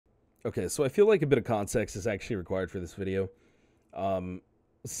Okay, so I feel like a bit of context is actually required for this video. Um,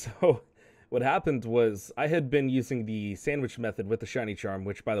 so what happened was I had been using the sandwich method with the shiny charm,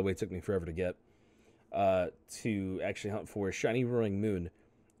 which by the way took me forever to get, to actually hunt for a shiny roaring moon,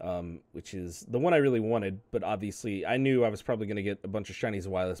 which is the one I really wanted. But obviously, I knew I was probably going to get a bunch of shinies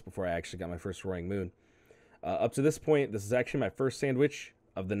wireless before I actually got my first roaring moon. Up to this point, this is actually my first sandwich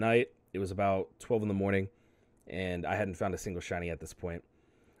of the night. It was about 12 in the morning, and I hadn't found a single shiny at this point.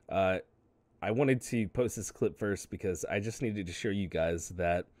 Uh, I wanted to post this clip first because I just needed to show you guys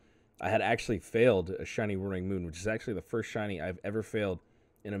that I had actually failed a shiny roaring moon, which is actually the first shiny I've ever failed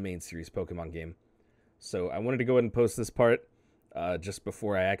in a main series Pokemon game. So I wanted to go ahead and post this part just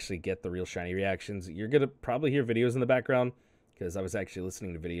before I actually get the real shiny reactions. You're going to probably hear videos in the background because I was actually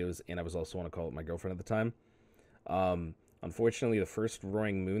listening to videos and I was also on a call with my girlfriend at the time. Unfortunately, the first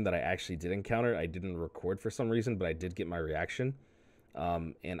roaring moon that I actually did encounter, I didn't record for some reason, but I did get my reaction.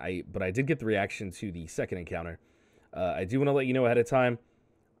 But I did get the reaction to the second encounter. I do want to let you know ahead of time.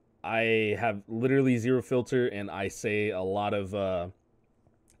 I have literally zero filter, and I say a lot of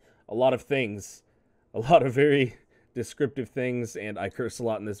things, a lot of very descriptive things, and I curse a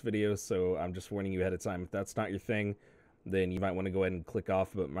lot in this video. So I'm just warning you ahead of time. If that's not your thing, then you might want to go ahead and click off.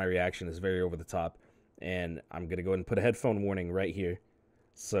 But my reaction is very over the top, and I'm gonna go ahead and put a headphone warning right here.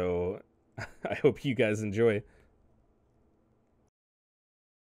 So I hope you guys enjoy.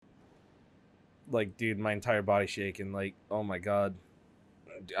 Like, dude, my entire body shaking. Like, oh my god.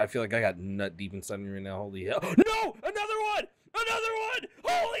 I feel like I got nut deep inside me right now. Holy hell. No! Another one! Another one!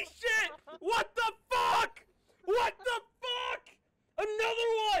 Holy shit! What the fuck? What the fuck? Another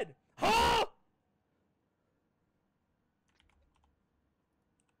one! Huh?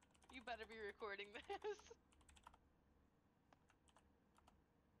 You better be recording this.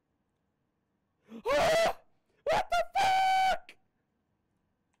 Ah! What the fuck?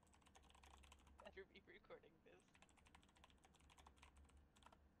 Better be recording this.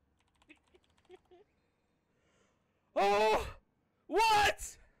 Oh!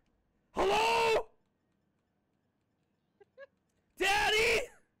 What? Hello? Daddy?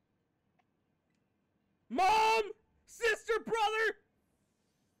 Mom? Sister? Brother?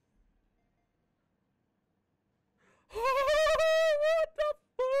 What the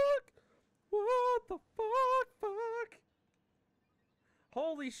fuck? What the fuck?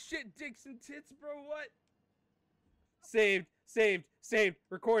 Holy shit, dicks and tits, bro, what? Saved.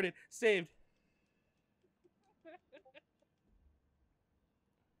 Recorded. Saved.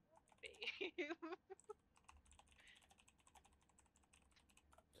 Babe.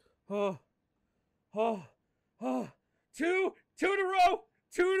 Oh. Two in a row.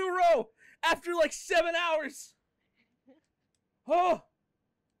 2 in a row. After like 7 hours. Oh.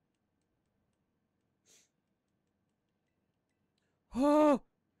 Oh.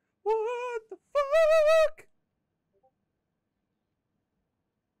 What the fuck?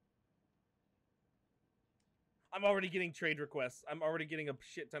 I'm already getting trade requests. I'm already getting a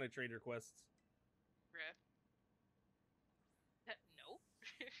shit ton of trade requests. Bruh.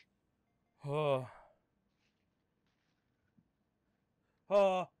 No. Oh.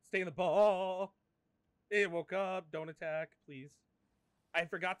 Oh. Stay in the ball. It woke up. Don't attack, please. I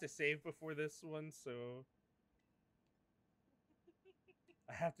forgot to save before this one, so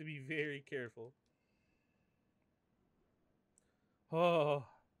I have to be very careful. Oh.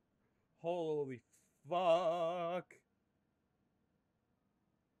 Holy fuck.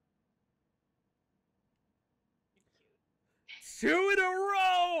 You're 2 in a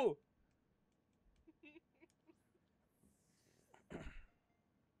row!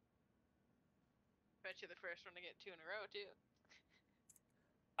 Bet you're the first one to get 2 in a row, too.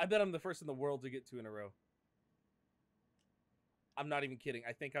 I bet I'm the first in the world to get 2 in a row. I'm not even kidding.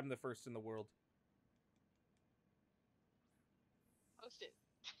 I think I'm the first in the world. Post it.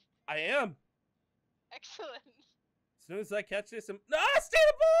 I am. Excellent. As soon as I catch this, stay the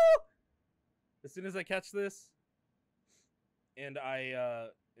ball! As soon as I catch this, and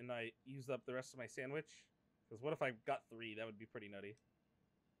I use up the rest of my sandwich, because what if I got 3? That would be pretty nutty.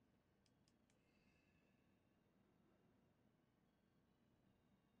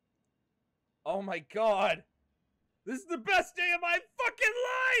 Oh my god! This is the best day of my fucking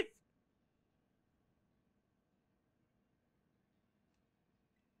life!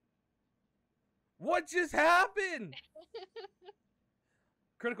 What just happened?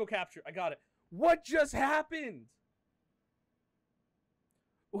 Critical capture. I got it. What just happened?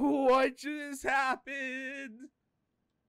 What just happened?